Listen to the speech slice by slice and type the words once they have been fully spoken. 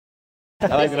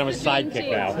I like that I'm a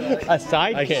sidekick now. A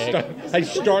sidekick? I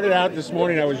started out this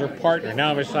morning, I was her partner.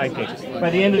 Now I'm a sidekick. By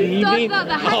the end of the evening,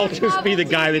 I'll just be the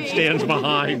guy that stands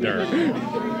behind her.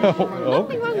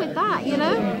 Nothing wrong with that, you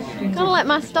know? Gotta let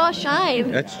my star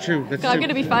shine. That's true. That's I'm true.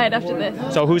 gonna be fired after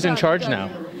this. So who's in charge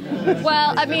now?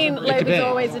 Well, I mean, Logan's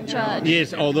always in charge.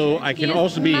 Yes, although I can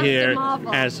also be here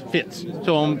as Fitz.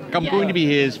 So I'm going to be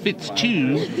here as Fitz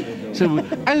too. So,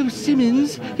 oh,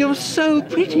 Simmons, you're so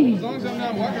pretty.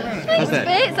 Thanks,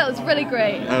 Fitz. That was really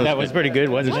great. That was pretty good,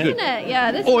 wasn't it? Wasn't it?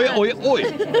 Yeah. This Oi, man. oi, oi.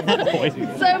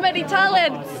 So many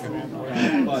talents.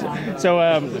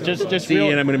 So just See,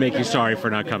 real, and I'm going to make you sorry for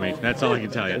not coming. That's all I can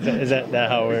tell you. is that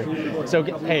how it works? So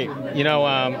hey, you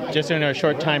know, just in a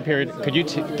short time period, could you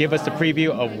give us a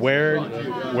preview of where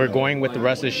we're going with the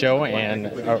rest of the show,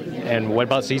 and what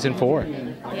about season 4?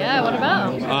 Yeah. What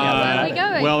about? Where are we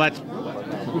going? Well, that's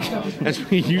as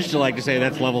we used to like to say,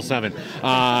 that's level 7.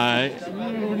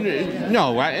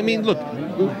 No, I mean, look,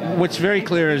 what's very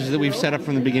clear is that we've set up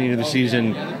from the beginning of the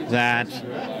season that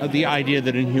the idea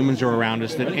that Inhumans are around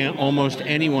us, that almost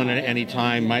anyone at any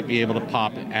time might be able to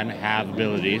pop and have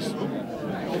abilities.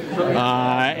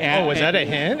 Was that a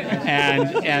hint?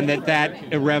 and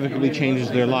that irrevocably changes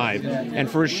their life. And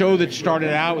for a show that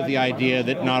started out with the idea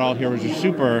that not all heroes are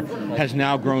super, has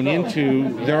now grown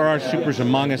into there are supers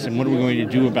among us, and what are we going to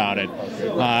do about it?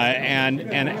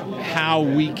 And how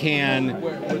we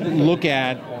can look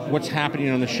at what's happening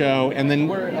on the show. And then,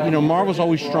 you know, Marvel's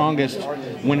always strongest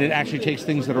when it actually takes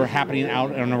things that are happening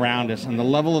out and around us, and the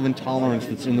level of intolerance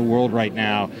that's in the world right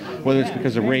now, whether it's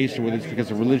because of race or whether it's because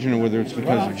of religion or whether it's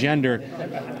because of gender,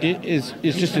 it is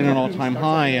just at an all-time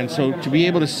high. And so to be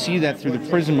able to see that through the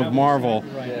prism of Marvel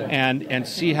and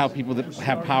see how people that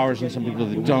have powers and some people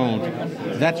that don't,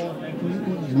 that's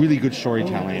really good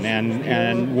storytelling.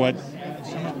 And what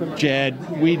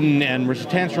Jed Whedon and Marissa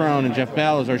Tanserone and Jeff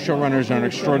Bell as our showrunners and our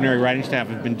extraordinary writing staff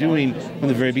have been doing from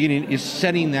the very beginning is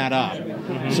setting that up,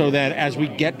 so that as we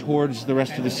get towards the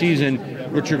rest of the season,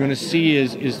 what you're going to see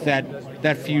is that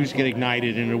fuse get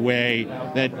ignited in a way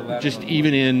that just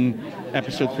even in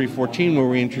episode 314 where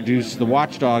we introduce the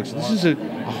Watchdogs, this is a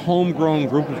homegrown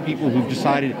group of people who've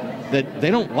decided that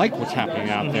they don't like what's happening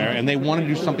out there and they want to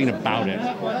do something about it.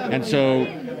 And so,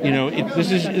 you know,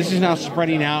 this is now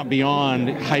spreading out beyond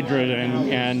Hydra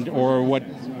and or what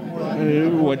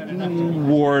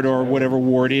Ward or whatever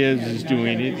Ward is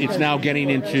doing. It's now getting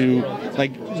into,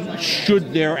 like,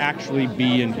 should there actually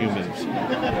be Inhumans?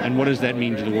 And what does that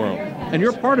mean to the world? And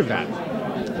you're part of that.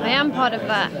 I am part of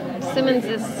that. Simmons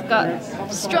has got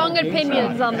strong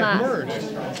opinions on that.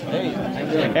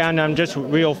 And just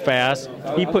real fast,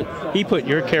 he put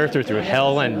your character through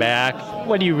hell and back.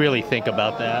 What do you really think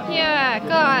about that? Yeah,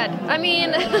 God. I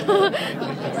mean,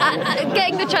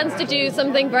 getting the chance to do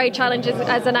something very challenging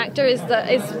as an actor is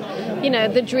you know,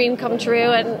 the dream come true.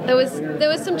 And there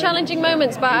was some challenging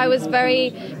moments, but I was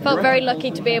felt very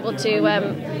lucky to be able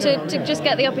to just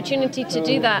get the opportunity to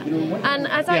do that. And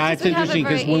as it's interesting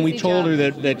because when we told her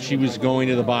that she was going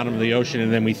to the bottom of the ocean,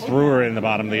 and then we threw her in the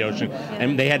bottom of the ocean,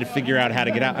 and they had to figure out how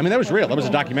to get out. I mean, that was real. That was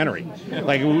a documentary.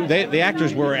 Like, the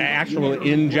actors were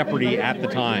actually in jeopardy at the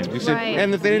time. We said,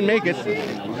 and if they didn't make it,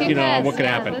 you know, what could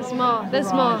happen?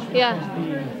 There's more.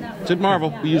 Yeah. It's at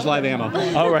Marvel. We use live ammo.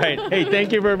 All right. Hey,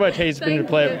 thank you very much. Hey, it's been a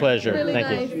pleasure. Really Thank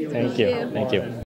nice. you. Thank you. Thank you.